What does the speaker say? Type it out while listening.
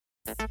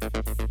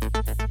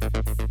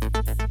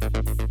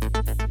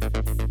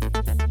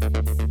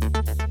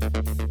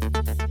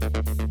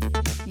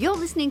You're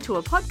listening to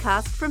a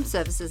podcast from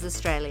Services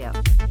Australia.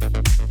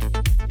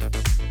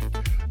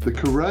 The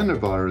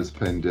coronavirus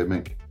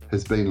pandemic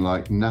has been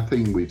like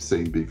nothing we've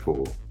seen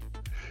before.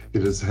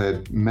 It has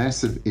had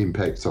massive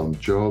impacts on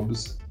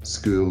jobs,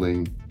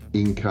 schooling,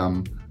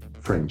 income,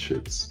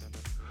 friendships.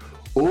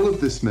 All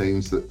of this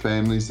means that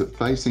families are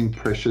facing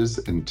pressures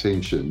and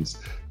tensions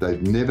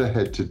they've never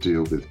had to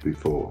deal with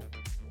before.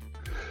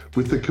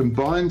 With the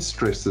combined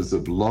stresses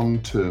of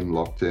long-term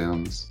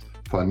lockdowns,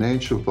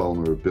 financial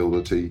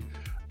vulnerability,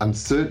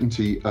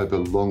 uncertainty over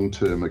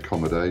long-term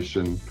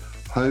accommodation,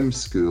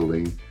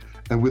 homeschooling,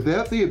 and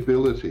without the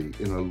ability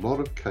in a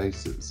lot of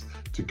cases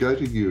to go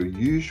to your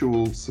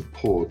usual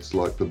supports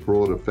like the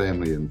broader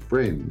family and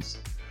friends,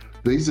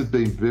 these have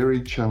been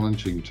very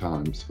challenging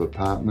times for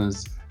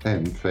partners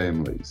and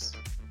families.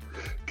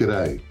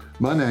 G'day,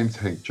 my name's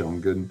Hank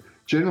Jongen,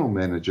 General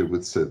Manager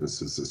with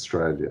Services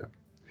Australia.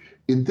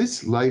 In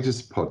this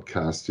latest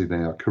podcast in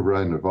our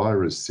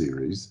coronavirus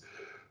series,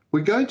 we're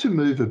going to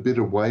move a bit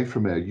away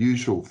from our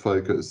usual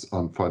focus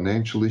on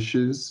financial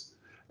issues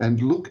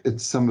and look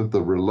at some of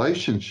the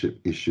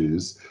relationship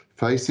issues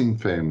facing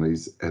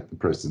families at the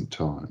present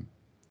time.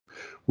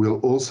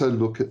 We'll also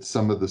look at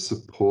some of the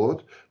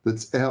support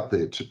that's out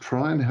there to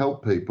try and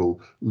help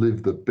people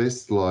live the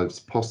best lives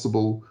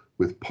possible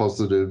with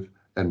positive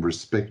and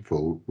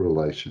respectful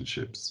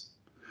relationships.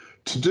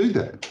 To do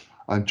that,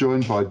 I'm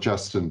joined by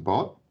Justin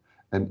Bott,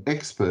 an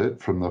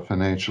expert from the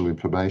Financial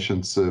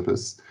Information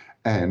Service,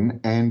 and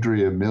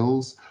Andrea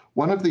Mills,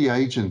 one of the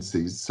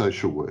agency's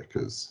social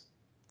workers.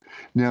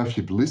 Now, if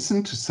you've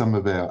listened to some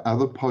of our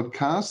other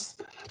podcasts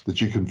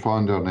that you can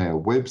find on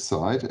our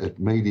website at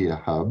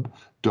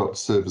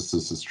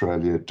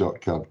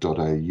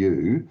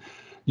mediahub.servicesaustralia.gov.au,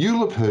 you'll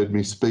have heard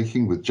me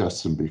speaking with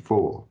Justin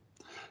before.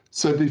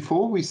 So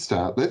before we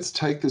start, let's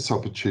take this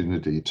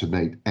opportunity to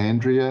meet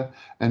Andrea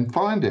and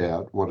find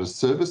out what a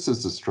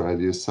Services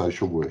Australia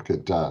social worker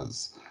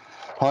does.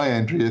 Hi,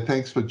 Andrea.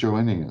 Thanks for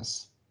joining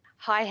us.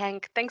 Hi,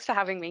 Hank. Thanks for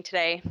having me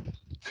today.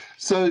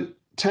 So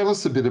tell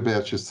us a bit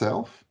about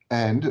yourself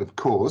and, of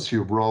course,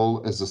 your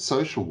role as a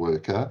social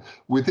worker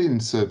within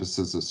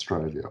Services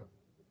Australia.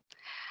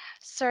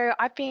 So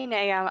I've been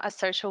a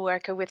social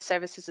worker with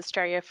Services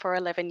Australia for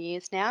 11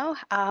 years now.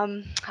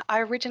 I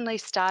originally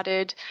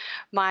started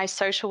my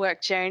social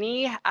work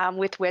journey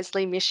with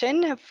Wesley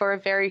Mission for a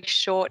very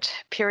short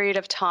period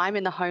of time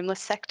in the homeless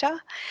sector.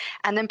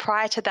 And then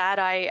prior to that,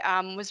 I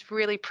was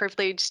really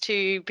privileged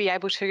to be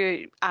able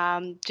to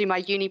do my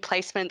uni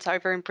placements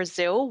over in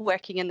Brazil,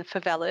 working in the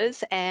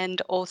favelas,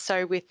 and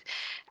also with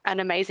an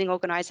amazing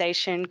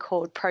organisation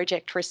called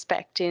Project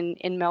Respect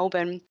in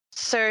Melbourne.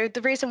 So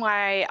the reason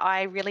why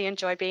I really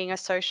enjoy being a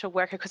social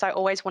worker, because I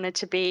always wanted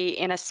to be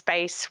in a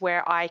space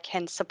where I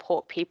can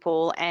support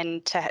people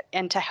and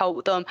to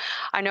help them.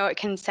 I know it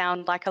can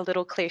sound like a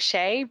little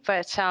cliche,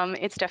 but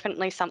it's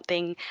definitely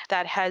something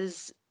that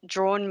has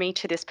drawn me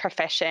to this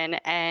profession,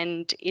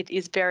 and it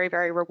is very,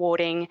 very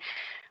rewarding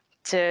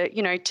to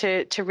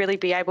really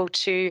be able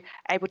to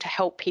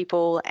help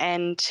people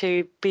and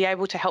to be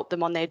able to help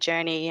them on their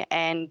journey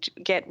and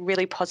get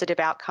really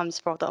positive outcomes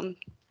for them.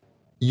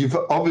 You've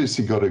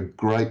obviously got a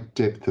great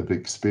depth of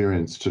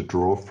experience to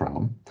draw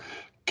from.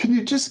 Can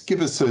you just give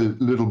us a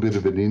little bit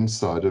of an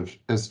insight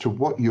as to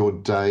what your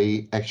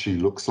day actually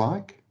looks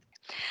like?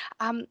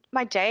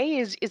 My day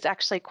is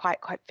actually quite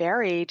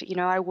varied. You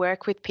know, I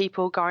work with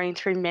people going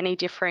through many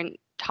different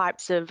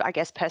types of, I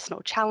guess,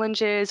 personal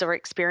challenges or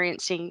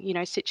experiencing,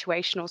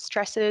 situational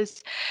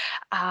stresses.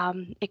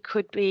 It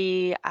could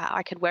be,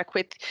 I could work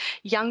with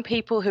young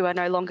people who are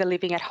no longer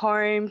living at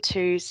home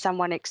to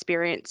someone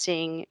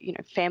experiencing,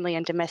 family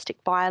and domestic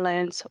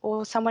violence,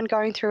 or someone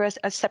going through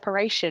a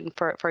separation,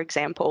 for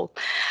example.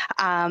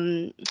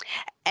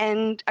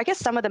 And I guess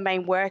some of the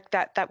main work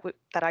that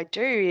I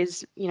do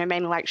is,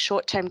 mainly like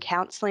short-term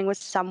counselling with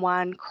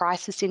someone,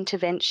 crisis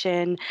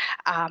intervention,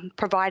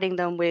 providing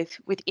them with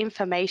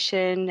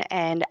information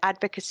and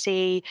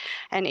advocacy,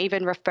 and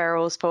even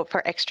referrals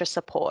for extra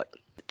support.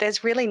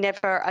 There's really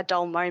never a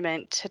dull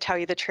moment, to tell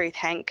you the truth,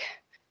 Hank.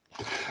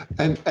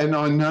 And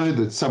I know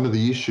that some of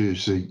the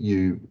issues that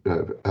you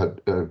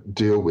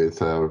deal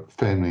with are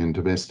family and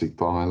domestic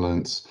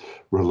violence,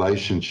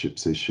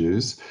 relationships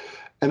issues.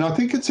 And I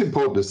think it's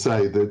important to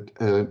say that,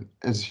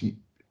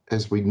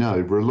 as we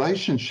know,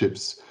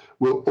 relationships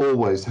will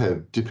always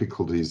have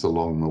difficulties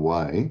along the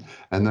way,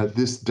 and that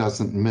this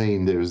doesn't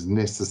mean there is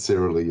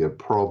necessarily a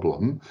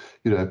problem.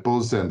 It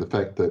boils down to the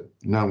fact that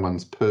no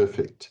one's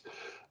perfect.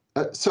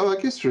 So I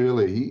guess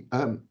really,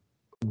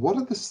 what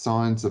are the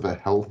signs of a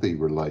healthy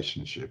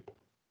relationship?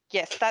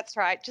 Yes, that's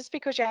right. Just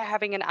because you're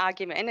having an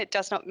argument, it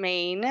does not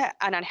mean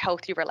an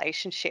unhealthy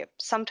relationship.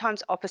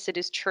 Sometimes opposite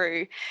is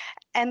true.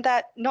 And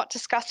that not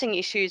discussing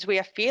issues we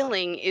are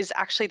feeling is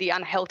actually the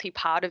unhealthy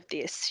part of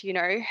this.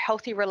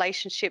 Healthy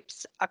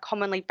relationships are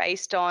commonly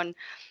based on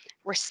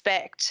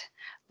respect,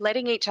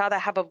 letting each other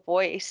have a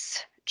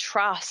voice,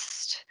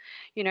 trust,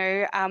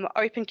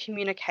 open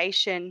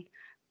communication,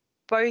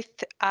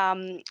 both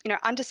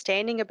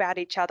understanding about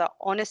each other,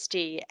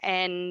 honesty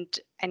and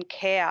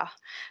care.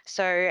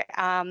 So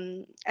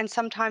and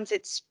sometimes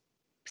it's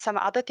some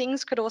other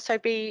things could also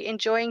be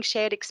enjoying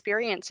shared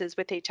experiences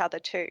with each other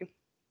too.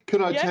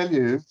 Can I Yeah. tell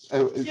you,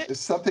 Yeah.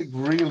 something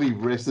really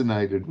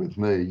resonated with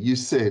me? You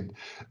said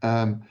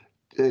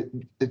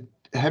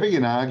having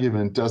an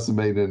argument doesn't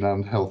mean an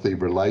unhealthy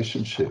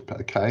relationship,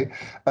 okay?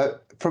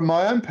 From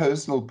my own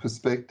personal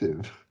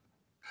perspective,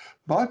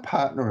 my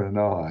partner and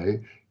I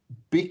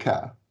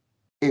bicker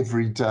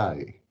every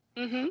day.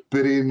 Mm-hmm.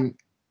 But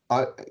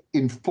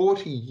in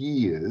 40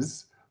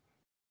 years,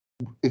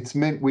 it's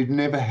meant we've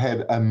never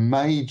had a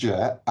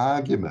major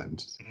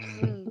argument.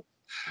 Mm.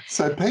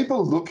 So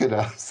people look at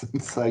us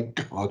and say,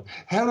 God,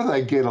 how do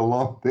they get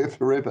along there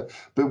forever?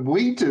 But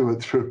we do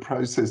it through a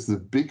process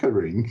of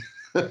bickering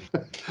Oh,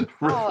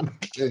 rather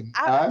than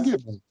abs-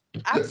 argument.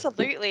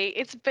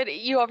 absolutely. But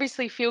you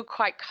obviously feel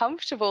quite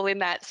comfortable in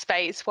that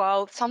space,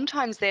 while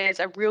sometimes there's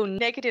a real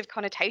negative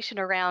connotation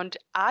around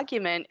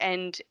argument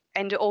and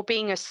or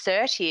being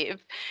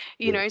assertive,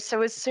 Yeah.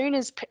 So as soon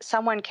as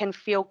someone can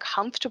feel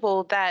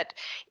comfortable that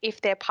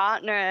if their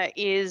partner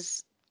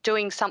is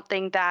doing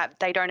something that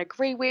they don't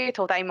agree with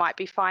or they might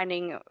be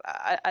finding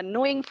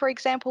annoying, for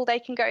example, they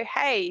can go,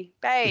 hey,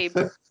 babe,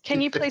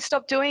 can you please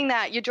stop doing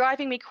that? You're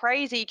driving me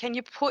crazy. Can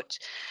you put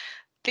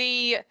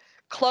the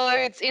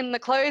clothes in the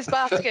clothes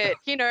basket,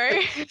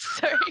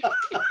 So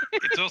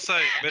It's also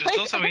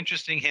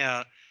interesting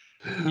how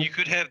you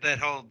could have that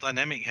whole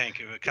dynamic, Hank,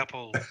 of a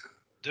couple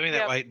doing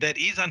that Yep. way. That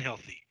is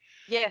unhealthy.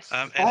 Yes.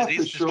 And Oh, it for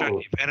is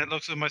destructive. sure. And it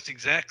looks almost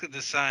exactly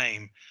the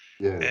same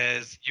Yeah.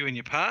 as you and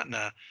your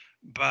partner.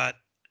 But,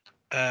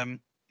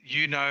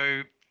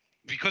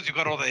 because you've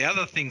got all the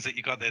other things that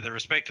you got there, the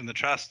respect and the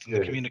trust and the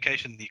Yeah.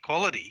 communication, the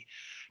equality,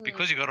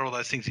 because you've got all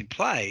those things in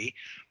play,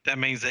 that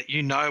means that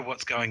you know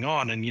what's going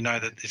on and you know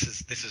that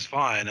this is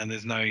fine and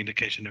there's no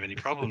indication of any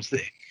problems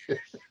there.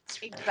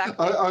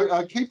 Exactly.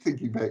 I keep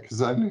thinking back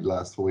because only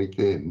last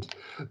weekend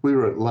we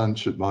were at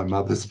lunch at my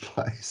mother's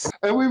place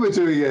and we were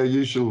doing our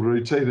usual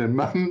routine and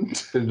Mum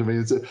turned to me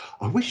and said,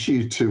 I wish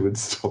you two would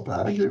stop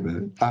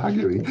arguing.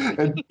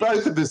 And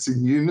both of us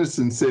in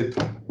unison said,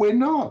 we're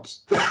not.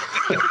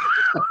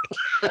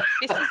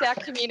 This is our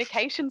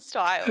communication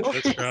style.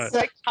 That's right.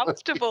 We're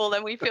comfortable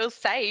and we feel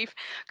safe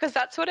because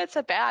that's what it's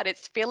about.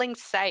 It's feeling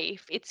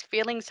safe. It's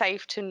feeling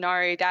safe to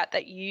know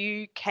that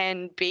you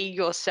can be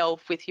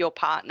yourself with your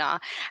partner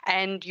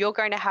and you're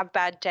going to have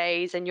bad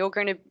days and you're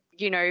going to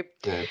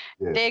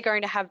they're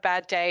going to have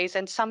bad days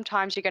and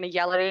sometimes you're going to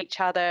yell at each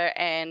other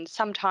and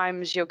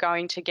sometimes you're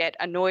going to get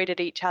annoyed at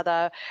each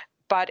other,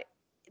 but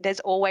there's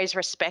always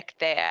respect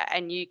there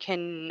and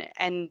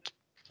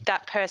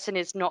that person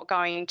is not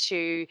going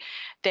to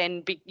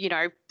then be,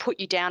 put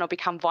you down or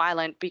become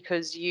violent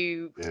because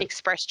you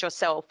expressed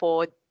yourself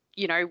or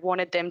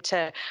wanted them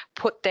to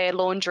put their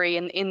laundry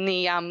in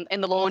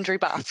the laundry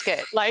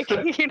basket,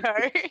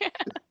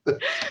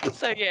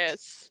 So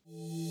yes.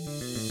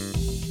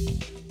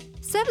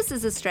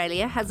 Services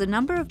Australia has a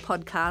number of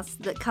podcasts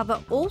that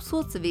cover all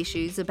sorts of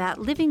issues about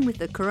living with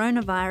the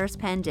coronavirus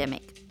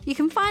pandemic. You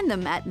can find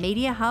them at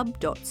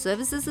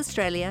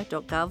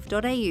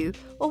mediahub.servicesaustralia.gov.au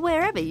or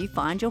wherever you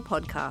find your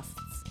podcasts.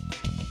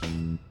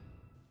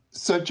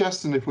 So,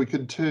 Justin, if we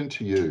could turn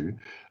to you,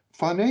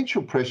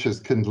 financial pressures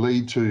can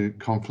lead to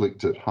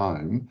conflict at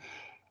home,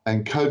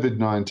 and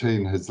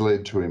COVID-19 has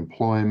led to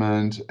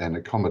employment and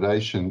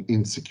accommodation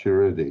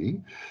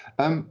insecurity.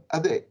 Are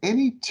there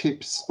any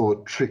tips or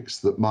tricks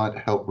that might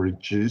help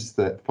reduce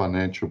that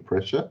financial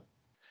pressure?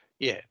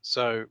 Yeah,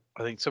 so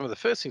I think some of the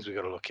first things we've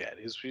got to look at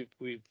is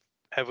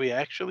have we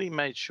actually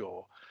made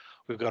sure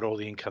we've got all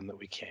the income that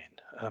we can,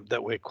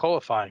 that we're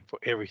qualifying for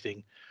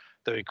everything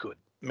that we could,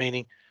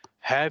 meaning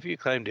have you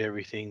claimed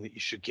everything that you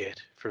should get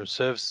from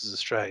Services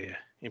Australia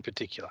in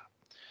particular?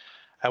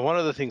 And one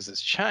of the things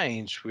that's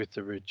changed with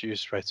the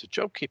reduced rates of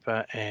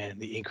JobKeeper and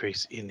the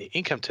increase in the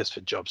income test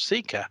for Job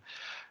Seeker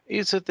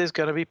is that there's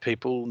going to be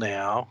people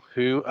now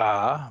who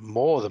are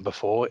more than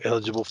before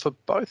eligible for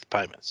both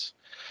payments.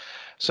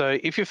 So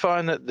if you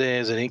find that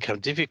there's an income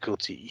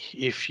difficulty,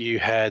 if you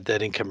had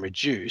that income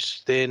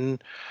reduced, then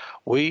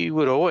we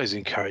would always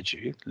encourage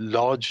you,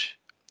 lodge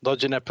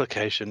an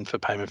application for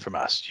payment from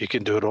us. You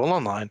can do it all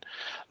online.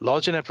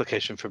 Lodge an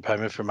application for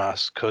payment from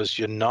us because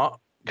you're not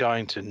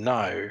going to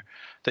know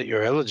that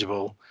you're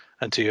eligible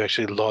until you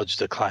actually lodge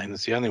the claim.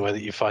 That's the only way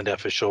that you find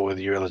out for sure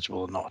whether you're eligible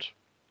or not.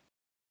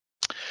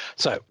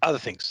 So other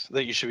things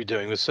that you should be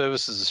doing with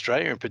Services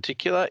Australia in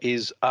particular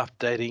is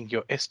updating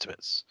your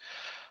estimates.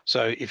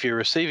 So if you're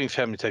receiving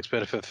family tax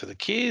benefit for the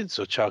kids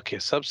or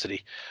childcare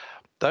subsidy,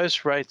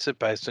 those rates are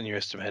based on your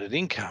estimated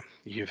income.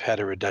 You've had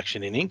a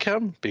reduction in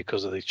income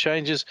because of these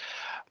changes.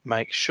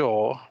 Make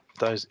sure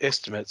those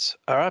estimates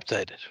are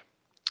updated.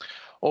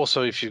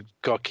 Also, if you've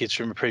got kids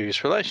from a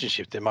previous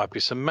relationship, there might be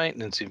some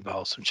maintenance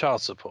involved, some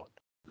child support.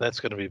 That's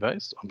going to be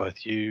based on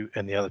both you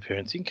and the other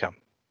parent's income.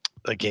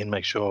 Again,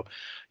 make sure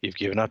you've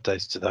given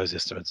updates to those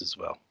estimates as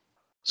well.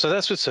 So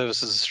that's with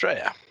Services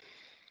Australia.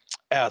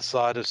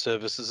 Outside of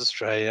Services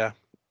Australia,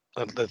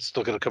 let's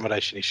look at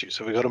accommodation issues.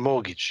 So we've got a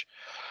mortgage.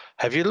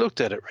 Have you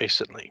looked at it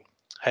recently?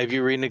 Have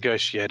you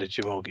renegotiated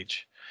your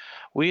mortgage?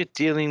 We're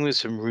dealing with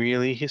some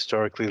really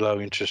historically low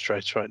interest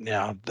rates right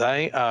now.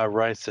 They are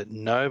rates that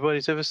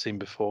nobody's ever seen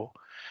before.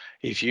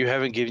 If you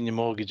haven't given your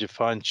mortgage a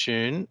fine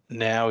tune,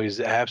 now is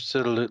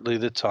absolutely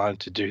the time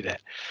to do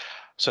that.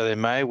 So there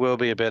may well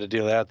be a better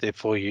deal out there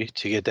for you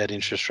to get that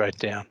interest rate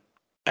down.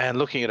 And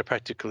looking at a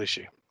practical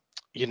issue,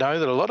 you know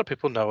that a lot of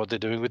people know what they're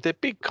doing with their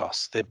big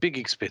costs, their big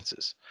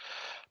expenses.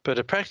 But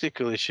a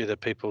practical issue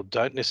that people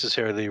don't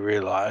necessarily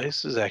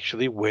realize is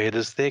actually, where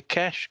does their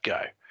cash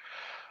go?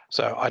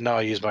 So I know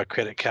I use my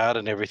credit card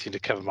and everything to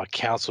cover my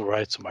council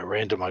rates and my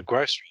rent and my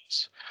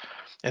groceries.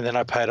 And then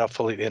I pay it off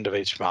fully at the end of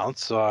each month,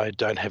 so I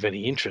don't have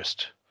any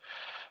interest.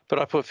 But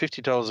I put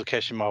 $50 of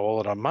cash in my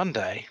wallet on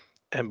Monday,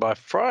 and by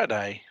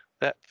Friday,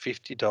 that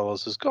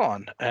 $50 is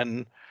gone,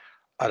 and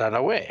I don't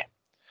know where.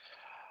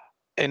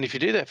 And if you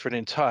do that for an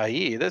entire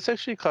year, that's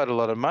actually quite a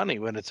lot of money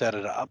when it's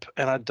added up,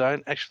 and I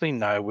don't actually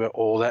know where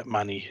all that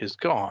money has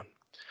gone.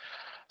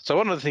 So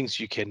one of the things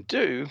you can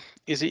do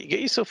is that you get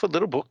yourself a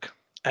little book,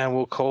 and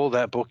we'll call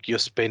that book your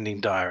spending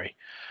diary.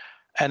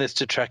 And it's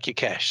to track your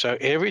cash. So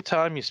every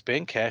time you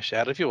spend cash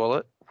out of your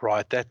wallet,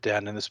 write that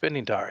down in the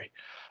spending diary.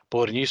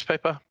 Bought a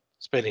newspaper,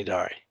 spending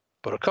diary.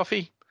 Bought a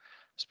coffee,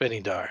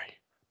 spending diary.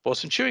 Bought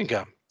some chewing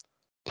gum,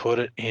 put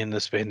it in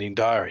the spending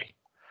diary.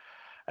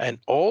 And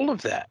all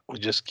of that will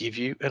just give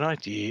you an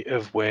idea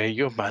of where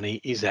your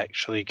money is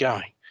actually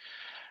going.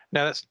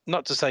 Now, that's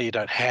not to say you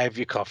don't have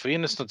your coffee,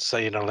 and it's not to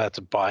say you're not allowed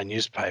to buy a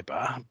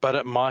newspaper, but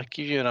it might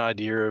give you an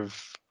idea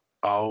of,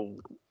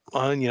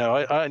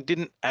 I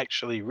didn't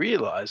actually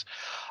realize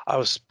I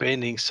was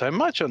spending so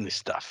much on this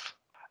stuff.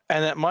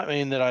 And that might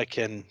mean that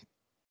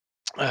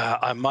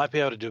I might be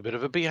able to do a bit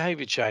of a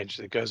behavior change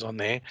that goes on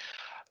there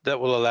that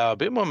will allow a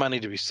bit more money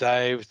to be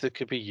saved that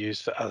could be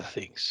used for other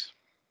things.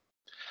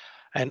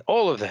 And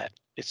all of that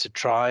is to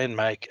try and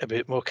make a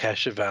bit more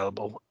cash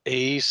available,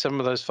 ease some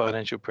of those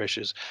financial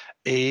pressures,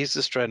 ease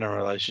the strain on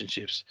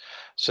relationships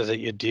so that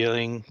you're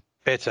dealing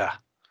better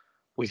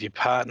with your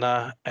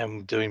partner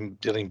and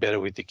dealing better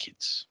with your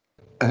kids.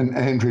 And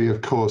Andrea,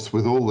 of course,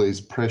 with all these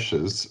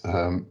pressures,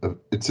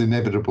 it's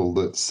inevitable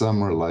that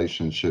some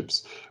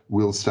relationships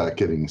will start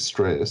getting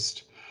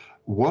stressed.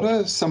 What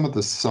are some of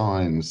the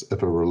signs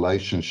of a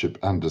relationship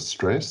under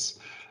stress,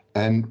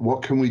 and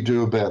what can we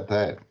do about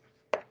that?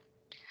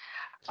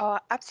 Oh,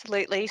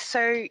 absolutely.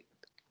 So,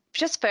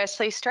 just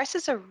firstly, stress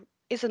is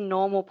a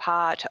normal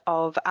part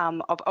of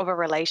a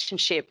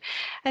relationship,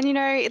 and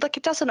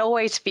it doesn't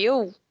always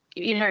feel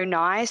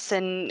nice,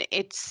 and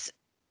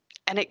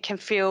it can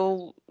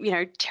feel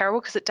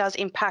terrible because it does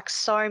impact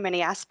so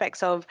many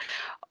aspects of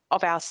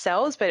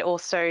ourselves, but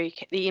also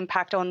the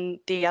impact on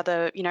the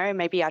other,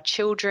 maybe our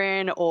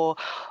children or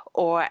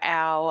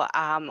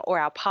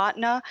our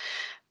partner.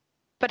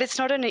 But it's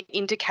not an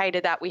indicator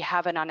that we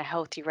have an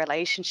unhealthy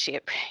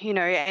relationship,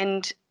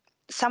 and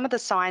some of the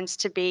signs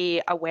to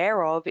be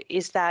aware of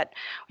is that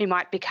we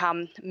might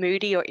become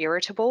moody or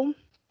irritable.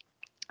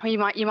 You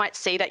might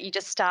see that you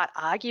just start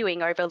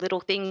arguing over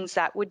little things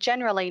that would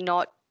generally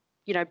not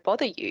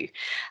bother you.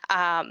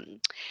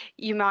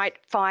 You might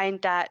find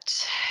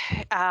that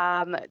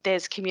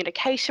there's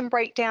communication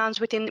breakdowns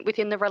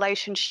within the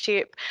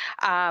relationship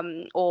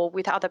or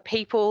with other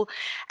people,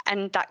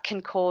 and that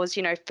can cause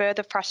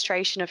further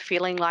frustration of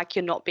feeling like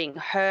you're not being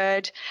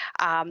heard.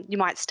 You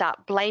might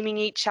start blaming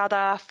each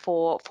other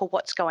for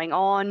what's going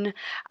on,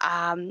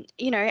 and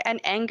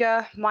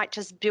anger might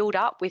just build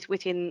up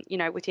within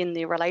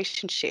the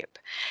relationship.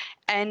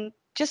 And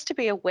just to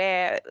be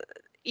aware,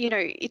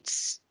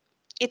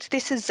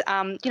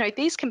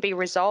 these can be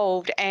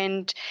resolved,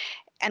 and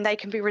they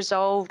can be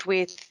resolved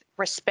with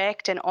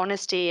respect and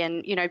honesty,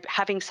 and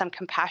having some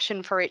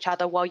compassion for each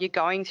other while you're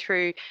going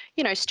through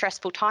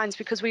stressful times,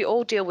 because we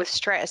all deal with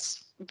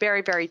stress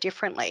very, very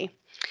differently.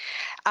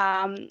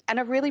 And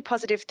a really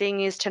positive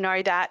thing is to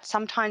know that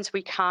sometimes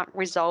we can't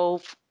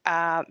resolve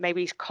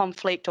maybe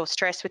conflict or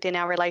stress within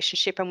our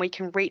relationship, and we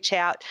can reach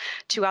out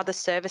to other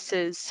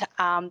services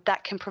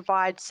that can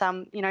provide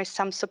some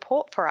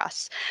support for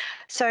us.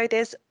 So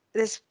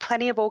there's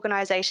plenty of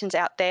organisations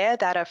out there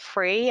that are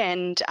free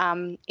and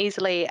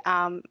easily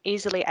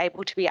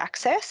able to be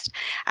accessed,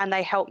 and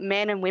they help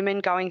men and women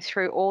going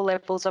through all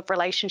levels of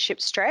relationship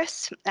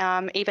stress,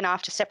 even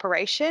after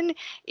separation,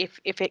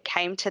 if it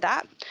came to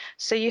that.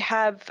 So you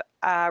have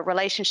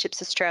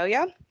Relationships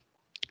Australia.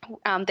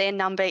 Their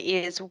number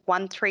is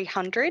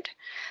 1300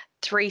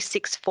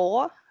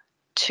 364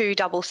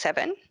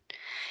 277.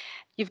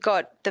 You've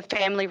got the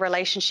Family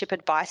Relationship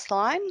Advice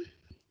Line.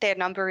 Their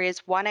number is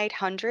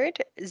 1800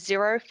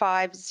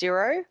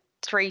 050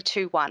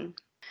 321.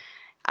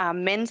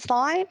 Men's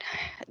Line,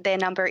 their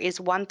number is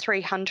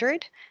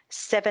 1300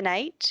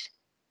 78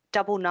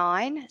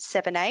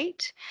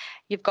 9978.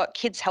 You've got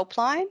Kids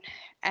Helpline,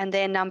 and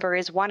their number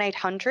is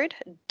 1800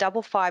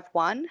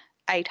 551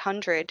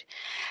 800.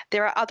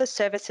 There are other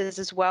services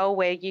as well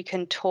where you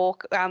can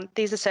talk.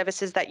 These are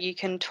services that you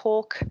can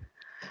talk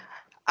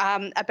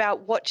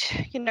about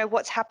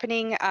what's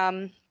happening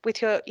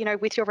with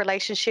your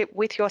relationship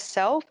with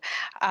yourself.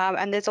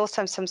 And there's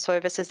also some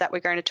services that we're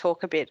going to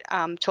talk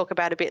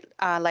about a bit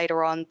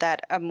later on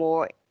that are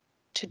more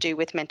to do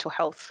with mental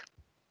health.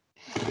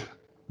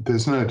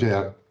 There's no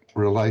doubt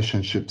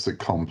relationships are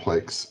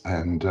complex,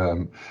 and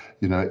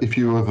if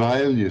you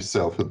avail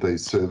yourself of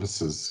these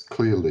services,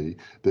 clearly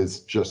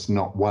there's just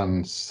not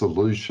one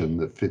solution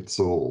that fits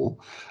all.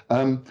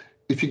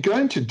 If you're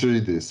going to do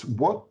this,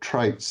 what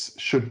traits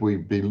should we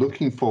be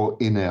looking for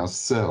in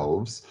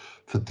ourselves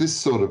for this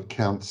sort of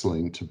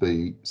counselling to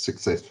be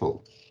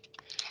successful?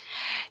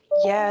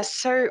 Yeah,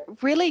 so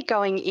really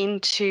going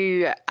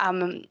into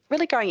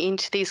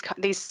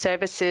these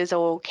services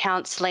or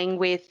counselling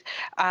with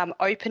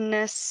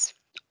openness,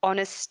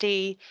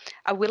 honesty,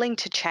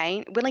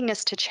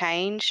 willingness to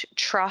change,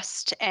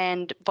 trust,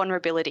 and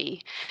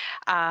vulnerability.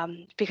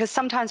 Because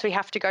sometimes we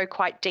have to go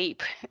quite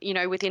deep,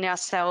 within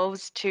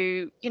ourselves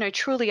to,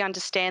 truly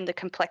understand the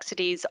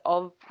complexities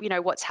of,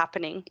 what's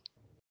happening.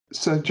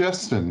 So,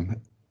 Justin,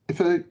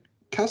 if a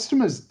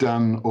customer's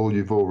done all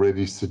you've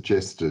already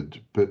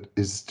suggested but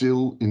is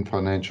still in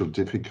financial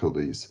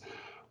difficulties,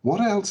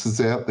 what else is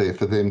out there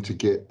for them to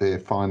get their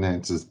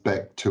finances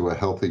back to a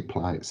healthy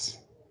place?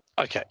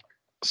 Okay,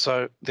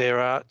 so there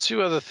are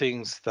two other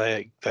things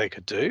they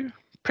could do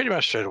pretty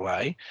much straight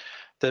away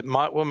that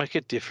might well make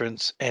a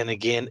difference and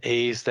again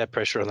ease that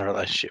pressure on the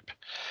relationship.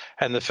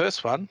 And the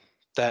first one,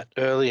 that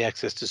early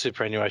access to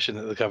superannuation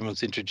that the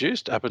government's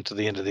introduced up until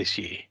the end of this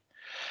year.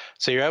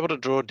 So you're able to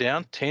draw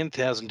down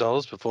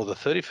 $10,000 before the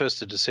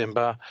 31st of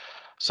December.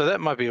 So that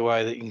might be a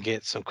way that you can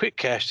get some quick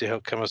cash to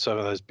help cover some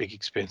of those big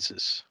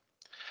expenses.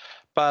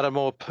 But a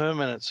more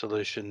permanent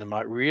solution that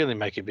might really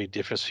make a big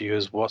difference for you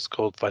is what's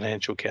called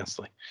financial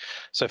counselling.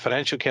 So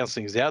financial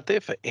counselling is out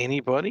there for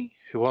anybody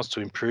who wants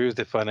to improve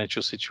their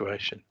financial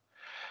situation.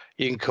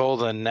 You can call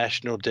the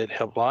National Debt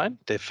Helpline.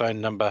 Their phone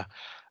number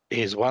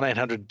is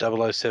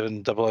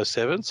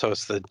 1-800-007-007. So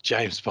it's the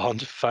James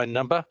Bond phone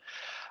number,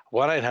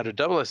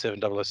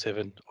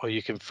 1-800-007-007, or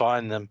you can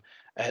find them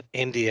at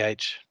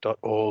ndh.org.au.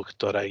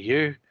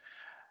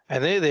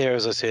 And they're there,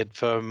 as I said,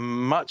 for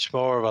much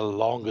more of a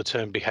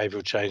longer-term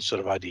behavioural change sort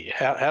of idea.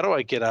 How do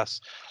I get us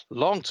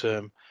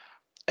long-term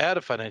out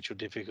of financial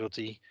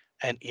difficulty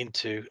and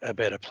into a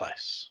better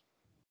place?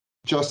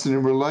 Justin,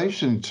 in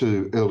relation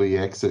to early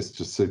access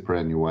to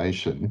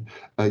superannuation,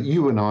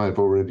 you and I have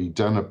already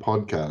done a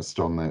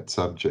podcast on that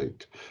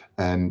subject.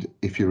 And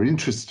if you're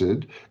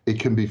interested, it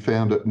can be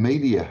found at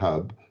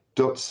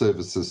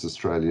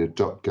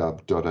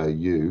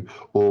mediahub.servicesaustralia.gov.au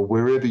or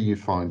wherever you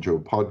find your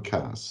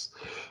podcasts.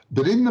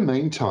 But in the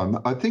meantime,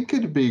 I think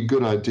it'd be a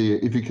good idea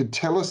if you could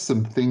tell us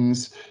some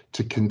things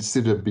to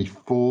consider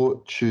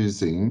before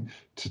choosing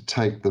to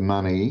take the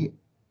money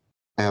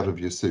out of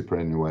your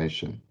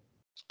superannuation.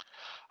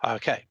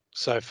 Okay,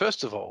 so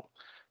first of all,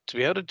 to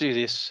be able to do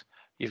this,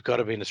 you've got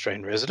to be an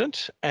Australian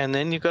resident, and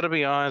then you've got to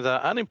be either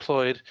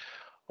unemployed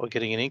or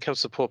getting an income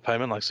support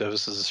payment like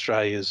Services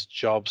Australia's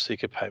Job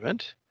Seeker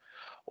Payment,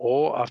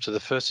 or after the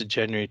 1st of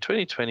January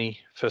 2020,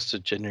 1st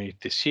of January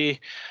this year,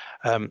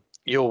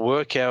 your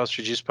work hours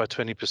reduced by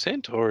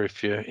 20%, or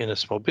if you're in a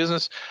small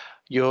business,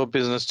 your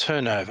business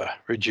turnover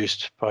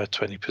reduced by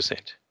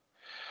 20%.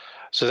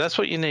 So that's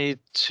what you need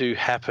to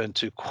happen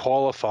to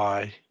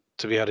qualify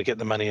to be able to get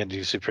the money into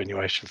your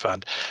superannuation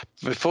fund.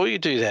 Before you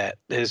do that,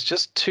 there's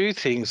just two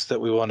things that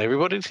we want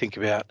everybody to think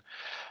about,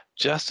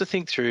 just to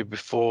think through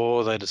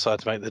before they decide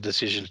to make the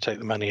decision to take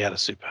the money out of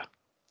super.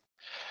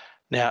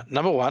 Now,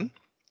 number one,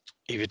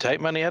 if you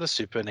take money out of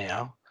super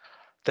now,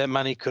 that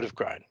money could have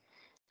grown.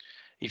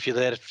 If you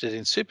left it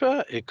in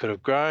super, it could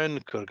have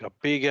grown, could have got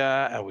bigger,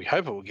 and we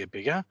hope it will get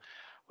bigger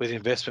with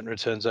investment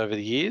returns over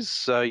the years.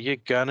 So you're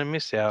going to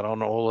miss out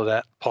on all of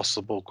that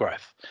possible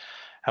growth.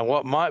 And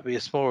what might be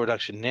a small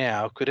reduction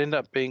now could end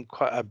up being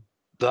quite a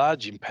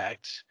large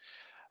impact,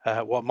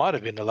 what might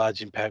have been a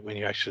large impact when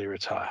you actually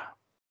retire.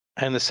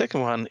 And the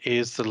second one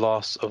is the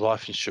loss of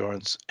life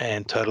insurance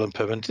and total and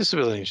permanent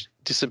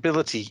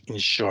disability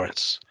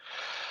insurance.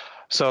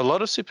 So a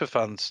lot of super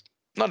funds,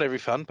 not every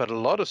fund, but a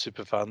lot of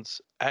super funds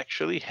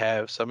actually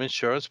have some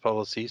insurance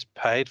policies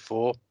paid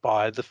for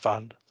by the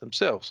fund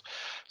themselves.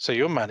 So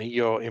your money,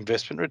 your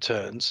investment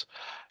returns,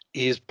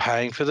 is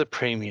paying for the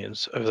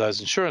premiums of those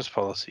insurance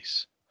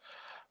policies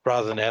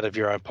rather than out of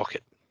your own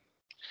pocket.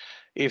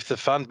 If the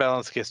fund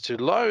balance gets too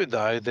low,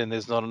 though, then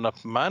there's not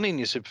enough money in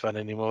your super fund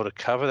anymore to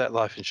cover that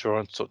life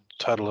insurance or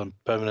total and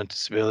permanent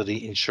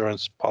disability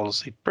insurance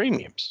policy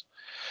premiums.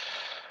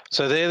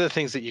 So they're the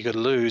things that you could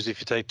lose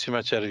if you take too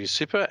much out of your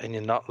super and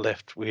you're not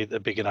left with a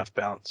big enough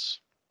balance.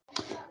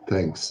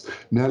 Thanks.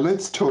 Now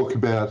let's talk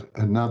about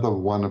another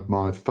one of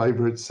my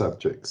favourite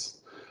subjects,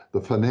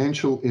 the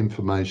Financial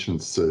Information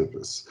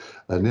Service.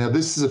 Now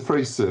this is a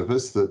free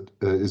service that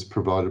is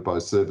provided by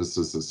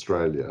Services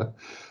Australia.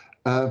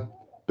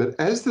 But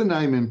as the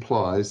name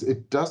implies,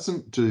 it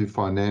doesn't do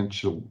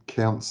financial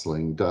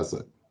counselling, does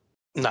it?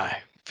 No.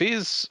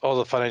 FIS, or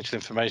the Financial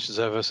Information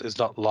Service, is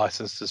not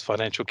licensed as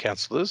financial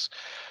counsellors.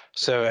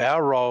 So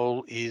our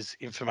role is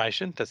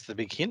information. That's the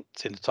big hint.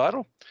 It's in the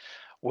title.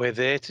 We're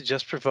there to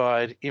just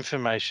provide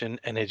information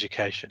and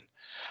education.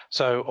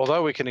 So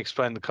although we can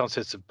explain the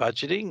concepts of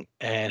budgeting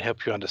and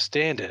help you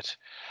understand it,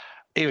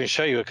 even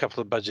show you a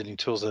couple of budgeting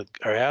tools that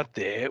are out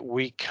there,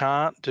 we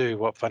can't do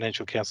what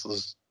financial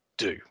counsellors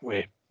do.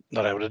 We're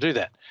not able to do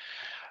that.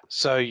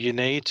 So you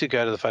need to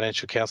go to the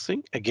financial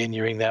counselling. Again,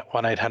 you ring that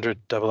 1800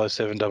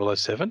 007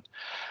 007,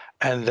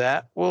 and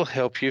that will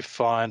help you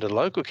find a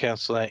local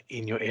counsellor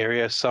in your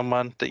area,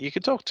 someone that you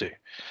can talk to.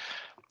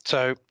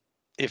 So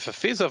if a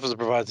FIS officer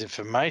provides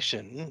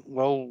information,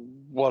 well,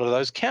 what do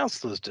those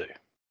counsellors do?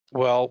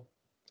 Well,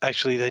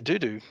 actually, they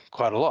do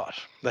quite a lot.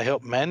 They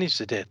help manage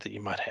the debt that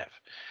you might have.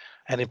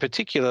 And in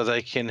particular,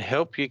 they can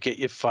help you get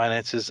your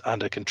finances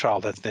under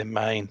control. That's their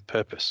main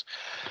purpose.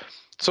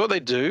 So what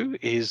they do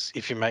is,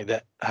 if you make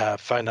that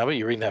phone number,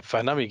 you ring that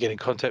phone number, you get in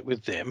contact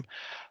with them,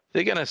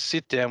 they're going to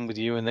sit down with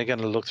you and they're going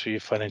to look through your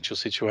financial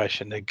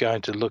situation. They're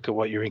going to look at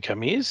what your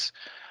income is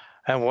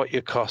and what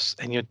your costs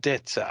and your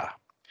debts are.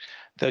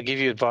 They'll give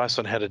you advice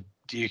on how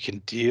you can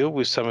deal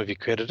with some of your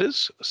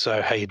creditors.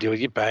 So how you deal with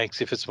your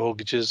banks, if it's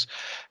mortgages,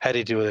 how do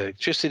you deal with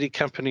electricity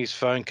companies,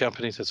 phone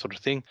companies, that sort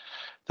of thing.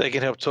 They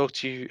can help talk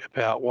to you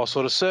about what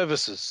sort of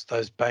services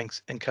those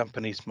banks and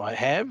companies might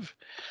have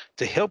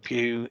to help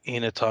you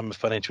in a time of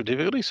financial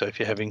difficulty. So if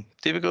you're having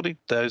difficulty,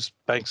 those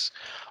banks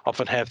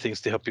often have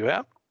things to help you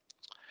out.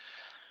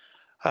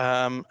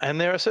 And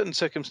there are certain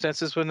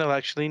circumstances when they'll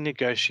actually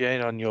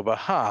negotiate on your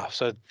behalf,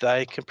 so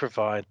they can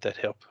provide that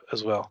help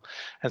as well.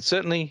 And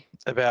certainly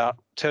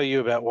tell you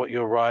about what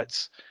your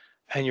rights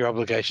and your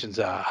obligations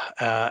are.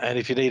 And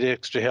if you need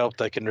extra help,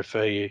 they can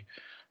refer you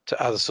to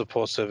other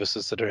support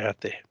services that are out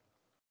there.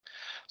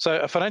 So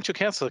a financial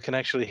counsellor can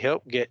actually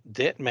help get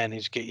debt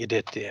managed, get your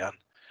debt down.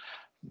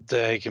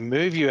 They can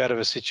move you out of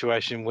a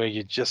situation where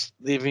you're just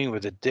living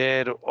with a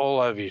debt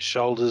all over your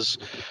shoulders,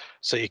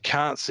 so you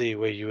can't see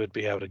where you would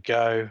be able to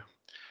go.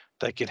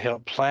 They can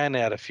help plan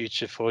out a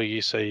future for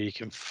you so you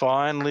can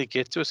finally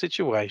get to a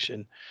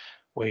situation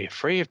where you're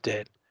free of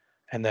debt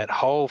and that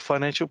whole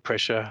financial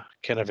pressure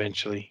can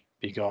eventually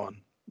be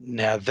gone.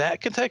 Now,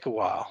 that can take a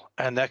while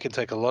and that can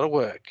take a lot of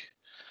work,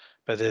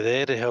 but they're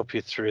there to help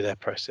you through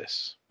that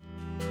process.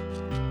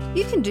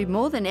 You can do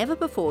more than ever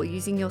before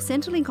using your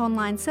Centrelink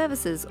online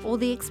services or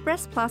the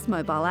Express Plus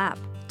mobile app.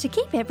 To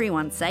keep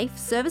everyone safe,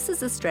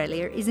 Services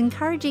Australia is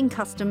encouraging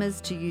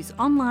customers to use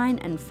online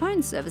and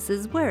phone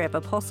services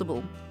wherever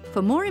possible.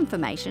 For more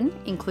information,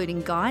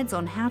 including guides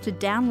on how to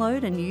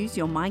download and use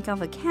your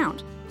MyGov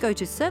account, go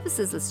to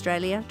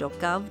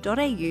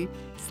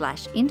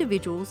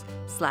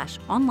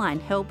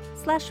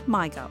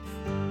servicesaustralia.gov.au/individuals/online-help/MyGov.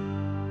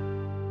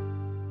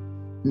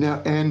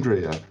 Now,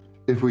 Andrea,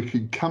 if we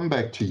could come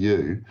back to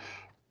you,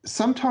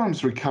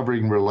 sometimes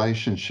recovering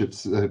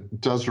relationships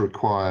does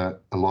require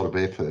a lot of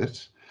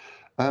effort.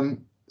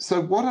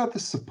 So what other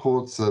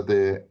supports are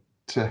there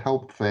to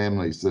help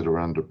families that are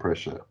under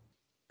pressure?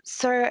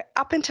 So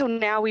up until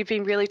now, we've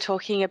been really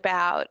talking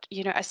about,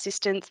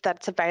 assistance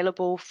that's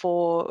available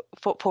for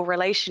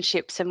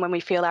relationships, and when we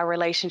feel our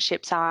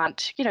relationships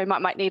aren't,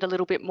 might need a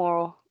little bit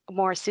more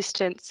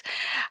assistance.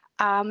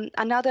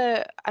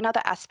 Another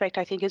aspect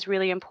I think is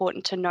really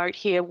important to note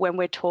here when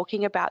we're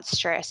talking about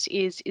stress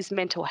is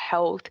mental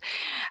health.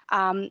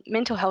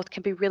 Mental health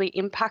can be really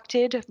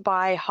impacted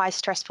by high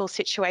stressful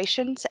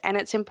situations, and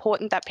it's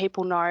important that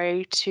people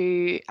know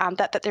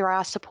that there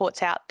are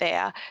supports out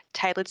there,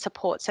 tailored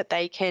supports that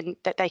they can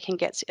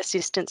get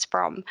assistance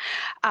from.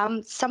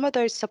 Some of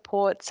those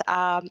supports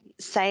are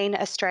Sane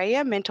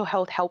Australia Mental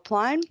Health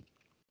Helpline.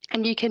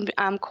 And you can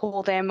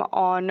call them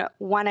on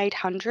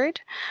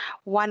 1800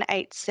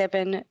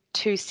 187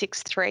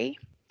 263.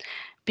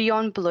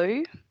 Beyond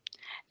Blue,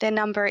 their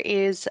number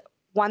is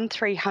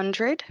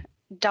 1300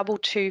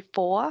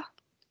 224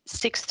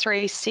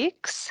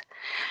 636.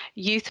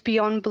 Youth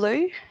Beyond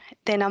Blue,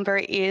 their number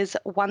is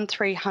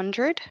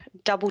 1300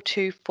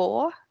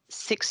 224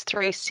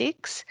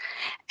 636,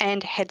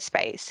 and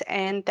Headspace,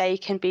 and they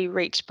can be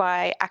reached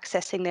by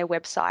accessing their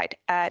website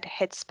at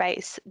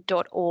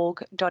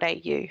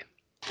headspace.org.au.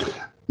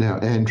 Now,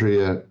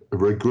 Andrea,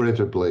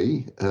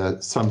 regrettably,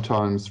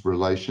 sometimes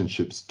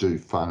relationships do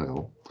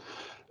fail.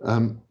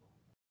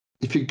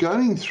 If you're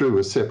going through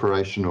a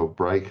separation or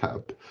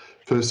breakup,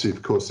 firstly,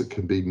 of course, it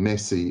can be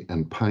messy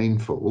and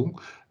painful.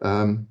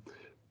 But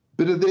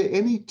are there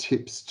any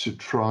tips to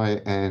try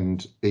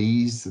and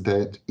ease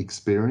that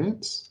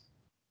experience?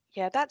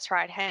 Yeah, that's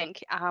right,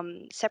 Hank.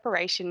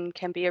 Separation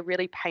can be a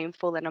really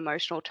painful and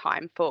emotional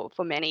time for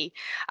many.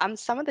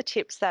 Some of the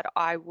tips that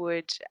I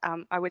would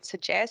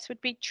suggest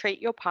would be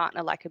treat your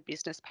partner like a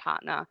business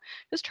partner.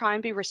 Just try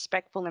and be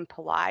respectful and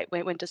polite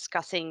when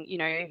discussing,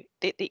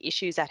 the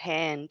issues at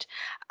hand.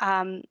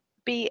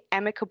 Be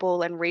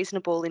amicable and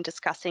reasonable in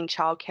discussing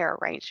childcare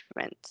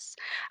arrangements.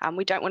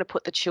 We don't want to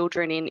put the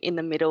children in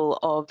the middle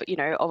of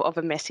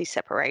a messy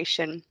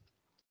separation.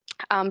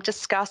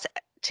 Discuss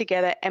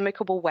together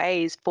amicable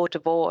ways for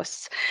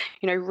divorce,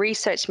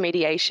 research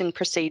mediation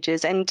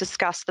procedures and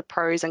discuss the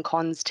pros and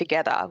cons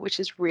together, which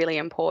is really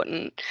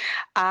important.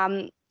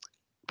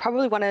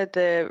 probably one of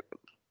the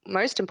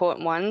most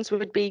important ones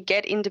would be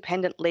get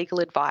independent legal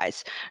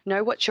advice.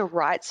 Know what your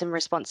rights and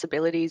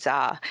responsibilities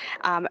are,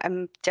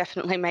 and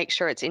definitely make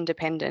sure it's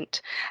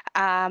independent.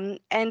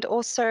 And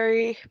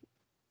also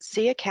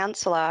see a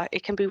counsellor.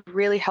 It can be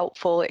really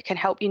helpful. It can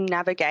help you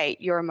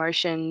navigate your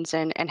emotions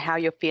and how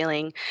you're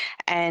feeling,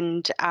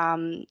 and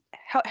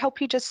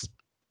help you just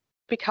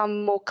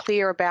become more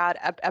clear about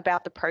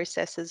the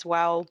process as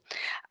well.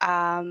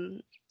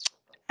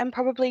 And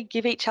probably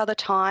give each other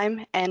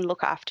time and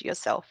look after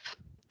yourself.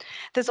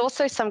 There's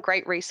also some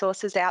great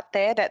resources out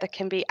there that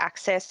can be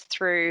accessed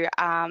through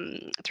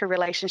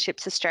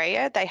Relationships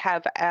Australia. They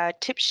have a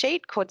tip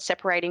sheet called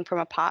Separating from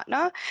a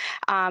Partner,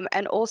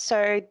 and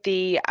also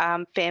the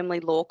Family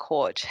Law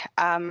Court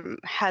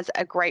has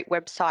a great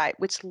website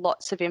with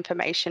lots of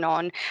information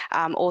on.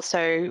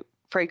 Also,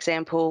 for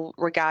example,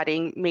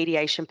 regarding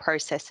mediation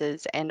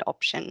processes and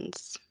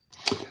options.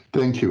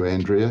 Thank you,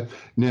 Andrea.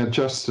 Now,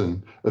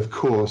 Justin, of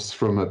course,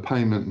 from a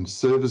payment and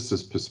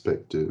services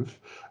perspective,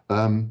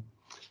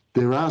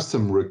 there are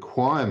some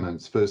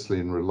requirements, firstly,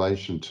 in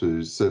relation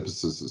to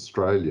Services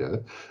Australia,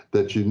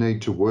 that you need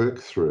to work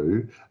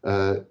through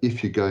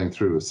if you're going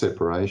through a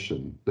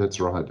separation. That's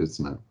right,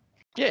 isn't it?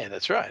 Yeah,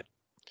 that's right.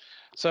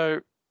 So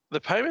the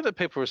payment that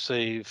people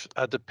receive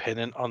are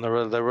dependent on the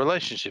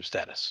relationship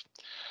status.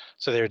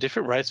 So there are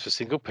different rates for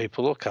single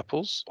people or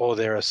couples, or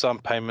there are some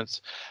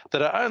payments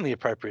that are only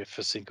appropriate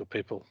for single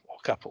people or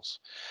couples.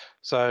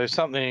 So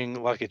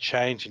something like a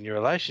change in your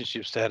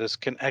relationship status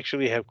can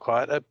actually have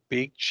quite a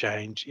big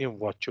change in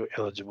what you're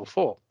eligible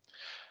for.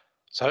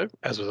 So,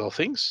 as with all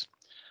things,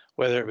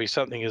 whether it be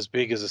something as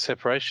big as a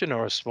separation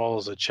or as small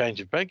as a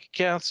change of bank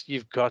accounts,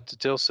 you've got to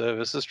tell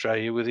Service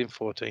Australia within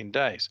 14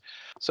 days.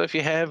 So if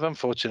you have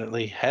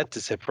unfortunately had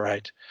to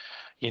separate,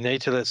 you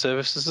need to let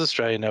Services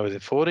Australia know within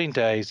 14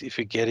 days if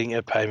you're getting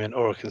a payment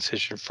or a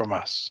concession from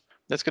us.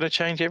 That's going to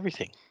change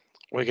everything.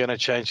 We're going to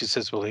change your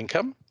assessable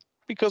income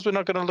because we're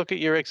not going to look at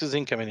your ex's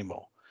income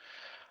anymore.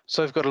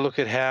 So we've got to look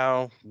at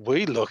how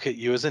we look at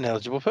you as an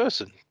eligible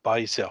person by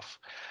yourself.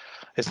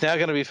 It's now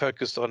going to be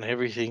focused on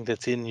everything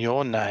that's in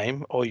your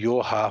name or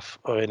your half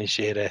of any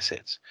shared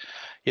assets.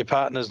 Your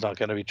partner's not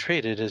going to be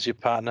treated as your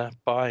partner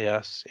by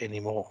us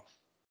anymore.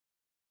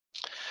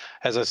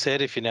 As I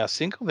said, if you're now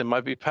single, there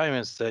might be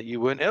payments that you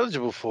weren't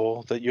eligible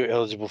for that you're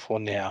eligible for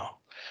now.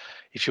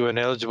 If you weren't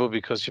eligible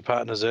because your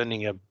partner's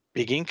earning a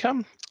big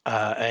income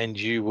and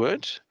you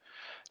weren't,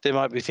 there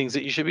might be things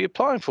that you should be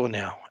applying for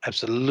now.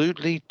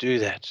 Absolutely do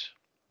that.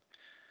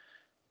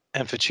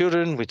 And for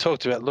children, we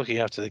talked about looking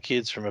after the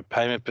kids from a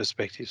payment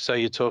perspective. So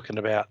you're talking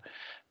about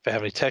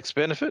family tax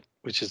benefit,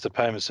 which is the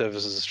payment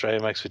Services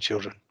Australia makes for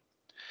children.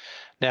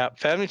 Now,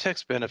 family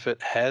tax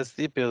benefit has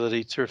the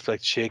ability to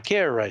reflect shared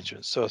care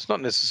arrangements. So it's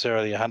not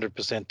necessarily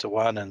 100% to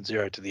one and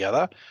 0 to the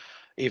other,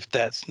 if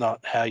that's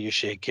not how your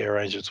shared care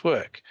arrangements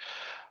work.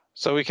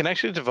 So we can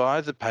actually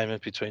divide the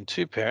payment between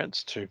two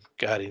parents, two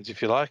guardians,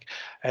 if you like,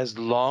 as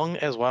long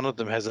as one of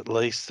them has at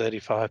least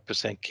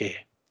 35% care.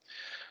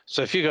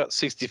 So if you've got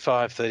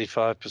 65,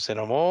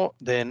 35% or more,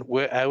 then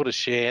we're able to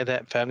share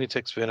that family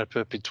tax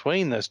benefit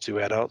between those two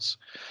adults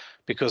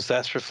because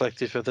that's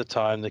reflective of the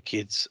time the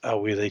kids are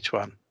with each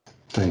one.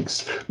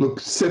 Thanks. Look,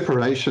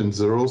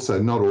 separations are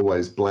also not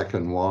always black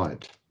and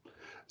white.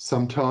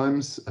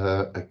 Sometimes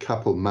a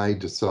couple may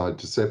decide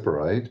to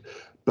separate,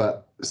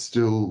 but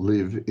still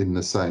live in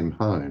the same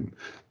home,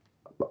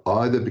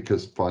 either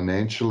because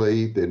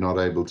financially they're not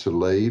able to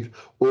leave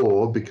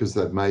or because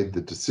they've made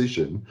the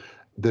decision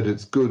that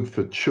it's good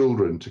for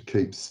children to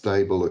keep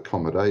stable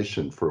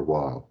accommodation for a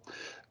while.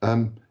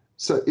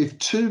 So if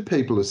two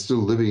people are still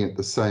living at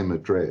the same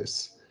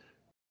address,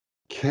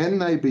 can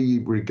they be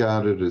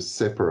regarded as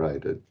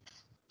separated?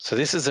 So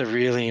this is a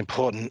really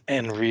important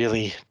and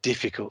really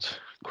difficult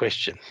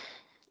question.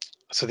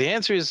 So the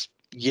answer is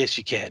yes,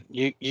 you can.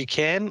 You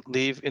can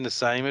live in the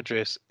same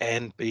address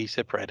and be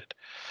separated.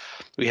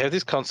 We have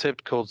this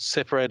concept called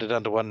separated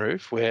under one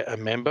roof, where a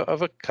member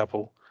of a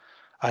couple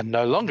are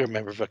no longer a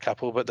member of a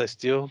couple, but they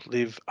still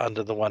live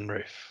under the one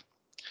roof.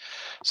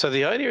 So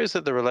the idea is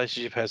that the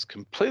relationship has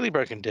completely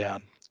broken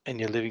down and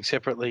you're living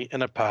separately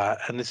and apart,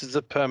 and this is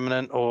a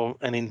permanent or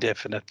an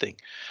indefinite thing.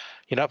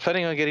 You're not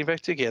planning on getting back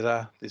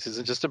together. This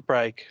isn't just a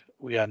break.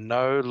 We are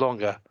no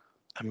longer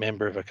a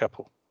member of a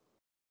couple.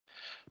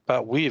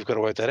 But we've got to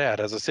work that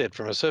out. As I said,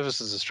 from a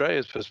Services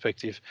Australia's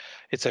perspective,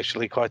 it's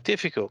actually quite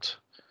difficult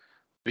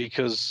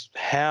because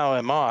how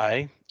am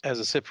I, as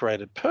a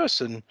separated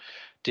person,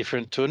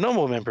 different to a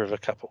normal member of a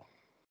couple?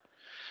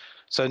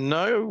 So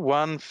no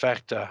one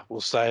factor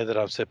will say that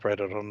I'm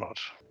separated or not.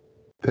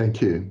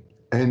 Thank you.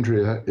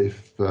 Andrea,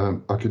 if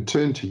I could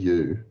turn to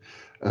you.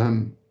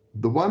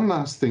 The one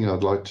last thing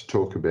I'd like to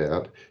talk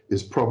about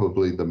is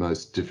probably the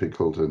most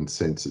difficult and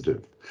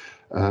sensitive.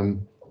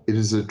 It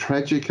is a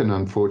tragic and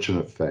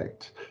unfortunate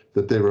fact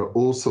that there are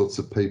all sorts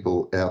of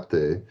people out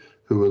there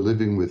who are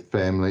living with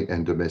family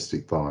and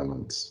domestic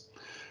violence.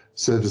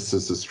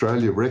 Services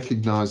Australia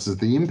recognises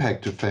the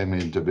impact of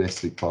family and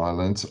domestic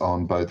violence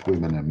on both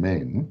women and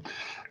men,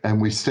 and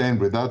we stand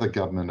with other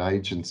government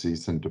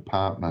agencies and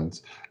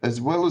departments, as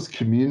well as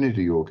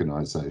community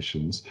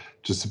organisations,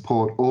 to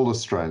support all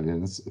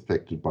Australians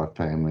affected by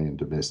family and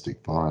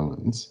domestic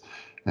violence.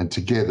 And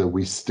together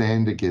we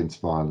stand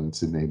against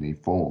violence in any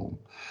form.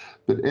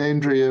 But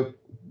Andrea,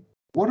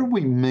 what do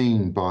we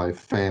mean by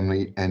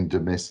family and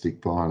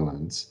domestic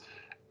violence,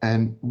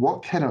 and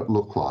what can it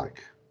look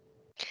like?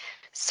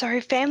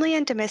 So family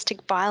and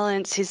domestic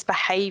violence is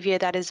behaviour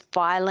that is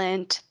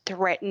violent,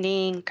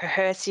 threatening,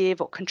 coercive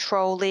or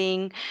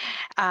controlling,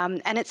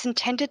 and it's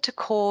intended to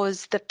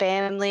cause the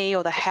family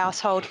or the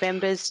household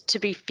members to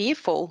be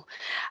fearful.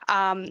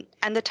 And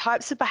the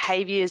types of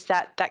behaviours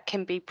that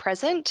can be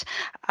present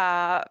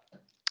are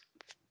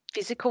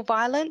physical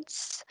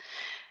violence,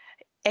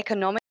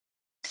 economic,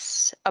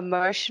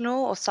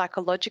 emotional or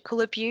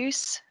psychological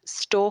abuse,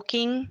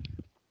 stalking,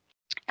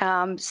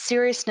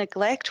 serious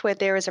neglect where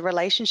there is a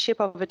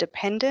relationship of a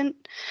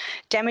dependent,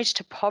 damage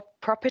to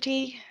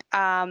property,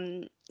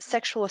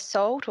 sexual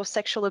assault or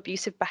sexual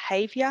abusive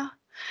behaviour,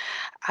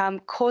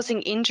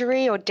 causing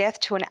injury or death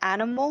to an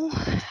animal.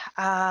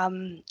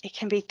 It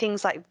can be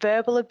things like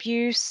verbal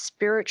abuse,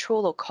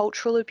 spiritual or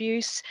cultural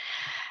abuse.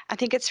 I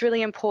think it's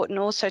really important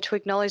also to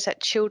acknowledge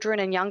that children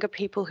and younger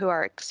people who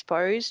are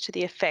exposed to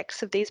the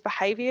effects of these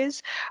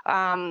behaviours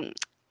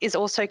is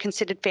also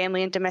considered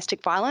family and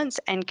domestic violence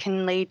and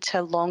can lead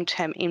to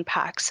long-term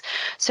impacts.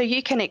 So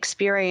you can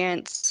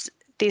experience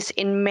this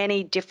in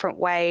many different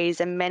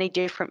ways and many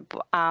different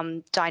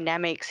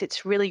dynamics.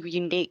 It's really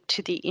unique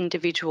to the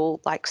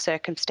individual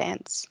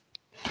circumstance.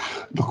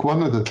 Look,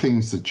 one of the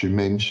things that you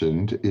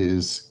mentioned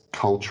is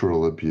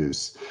cultural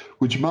abuse.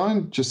 Would you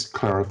mind just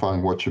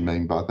clarifying what you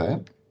mean by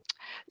that?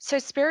 So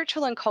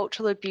spiritual and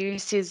cultural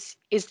abuse is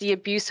the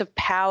abuse of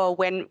power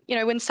when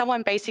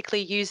someone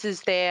basically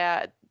uses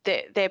their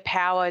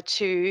power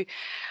to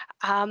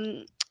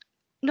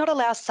not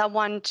allow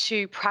someone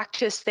to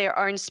practice their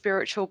own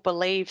spiritual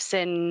beliefs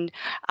and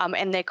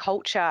their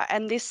culture.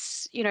 And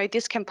this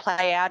can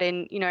play out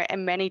in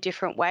many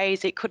different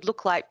ways. It could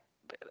look like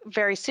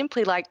very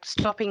simply like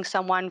stopping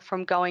someone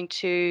from going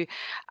to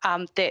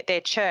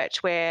their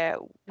church where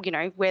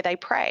they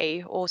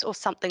pray or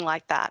something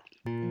like that.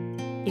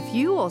 If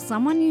you or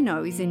someone you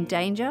know is in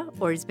danger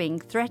or is being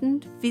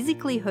threatened,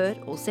 physically hurt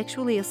or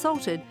sexually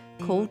assaulted,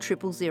 call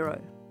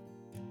 000.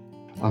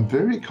 I'm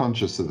very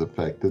conscious of the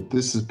fact that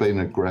this has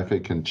been a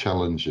graphic and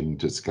challenging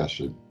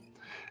discussion.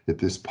 If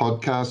this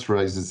podcast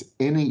raises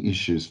any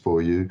issues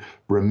for you,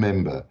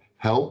 remember,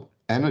 help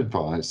and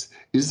advice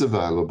is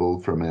available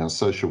from our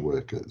social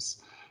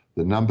workers.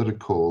 The number to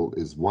call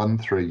is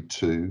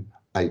 132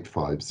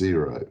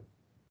 850.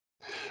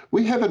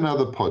 We have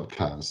another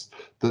podcast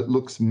that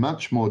looks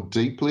much more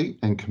deeply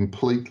and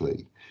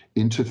completely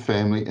into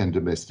family and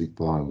domestic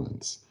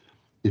violence.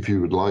 If you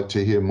would like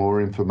to hear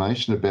more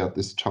information about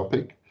this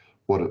topic,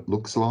 what it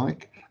looks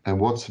like, and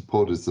what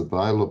support is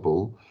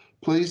available,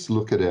 please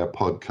look at our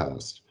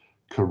podcast,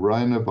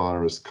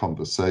 Coronavirus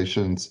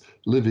Conversations,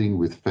 Living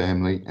with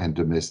Family and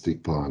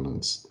Domestic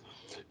Violence.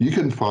 You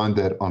can find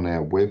that on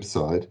our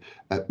website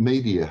at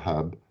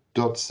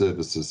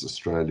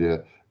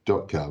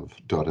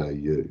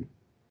mediahub.servicesaustralia.gov.au.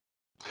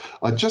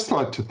 I'd just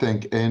like to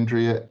thank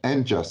Andrea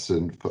and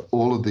Justin for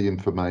all of the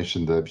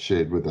information they've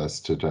shared with us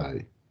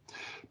today.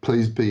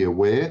 Please be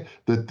aware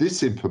that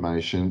this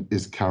information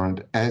is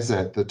current as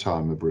at the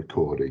time of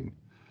recording.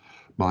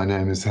 My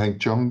name is Hank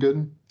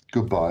Jongen.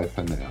 Goodbye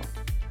for now.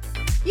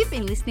 You've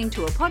been listening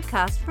to a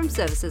podcast from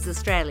Services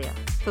Australia.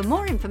 For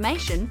more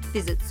information,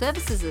 visit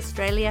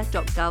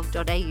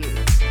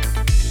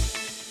servicesaustralia.gov.au.